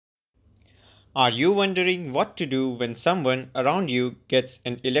Are you wondering what to do when someone around you gets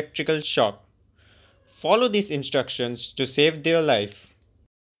an electrical shock? Follow these instructions to save their life.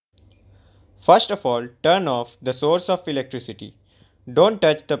 First of all, turn off the source of electricity. Don't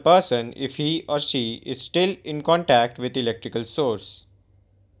touch the person if he or she is still in contact with electrical source.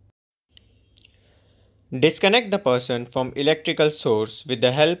 Disconnect the person from electrical source with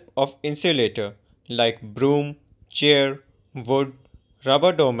the help of insulator like broom, chair, wood,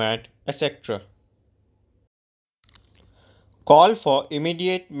 rubber doormat, etc. Call for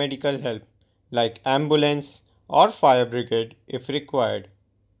immediate medical help like ambulance or fire brigade if required.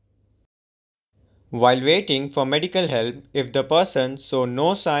 While waiting for medical help, if the person shows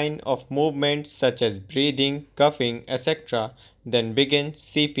no sign of movement such as breathing, coughing, etc., then begin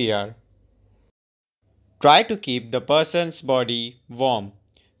CPR. Try to keep the person's body warm.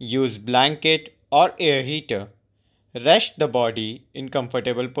 Use blanket or air heater. Rest the body in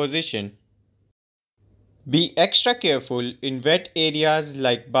comfortable position. Be extra careful in wet areas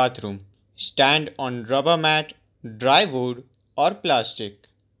like bathroom. Stand on rubber mat, dry wood or plastic.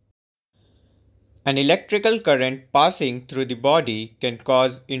 An electrical current passing through the body can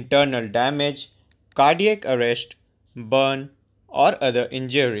cause internal damage, cardiac arrest, burn, or other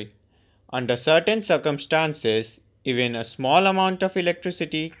injury. Under certain circumstances, even a small amount of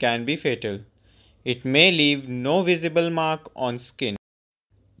electricity can be fatal. It may leave no visible mark on skin.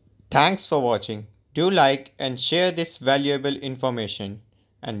 Thanks for watching. Do like and share this valuable information.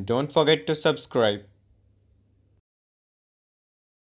 And don't forget to subscribe.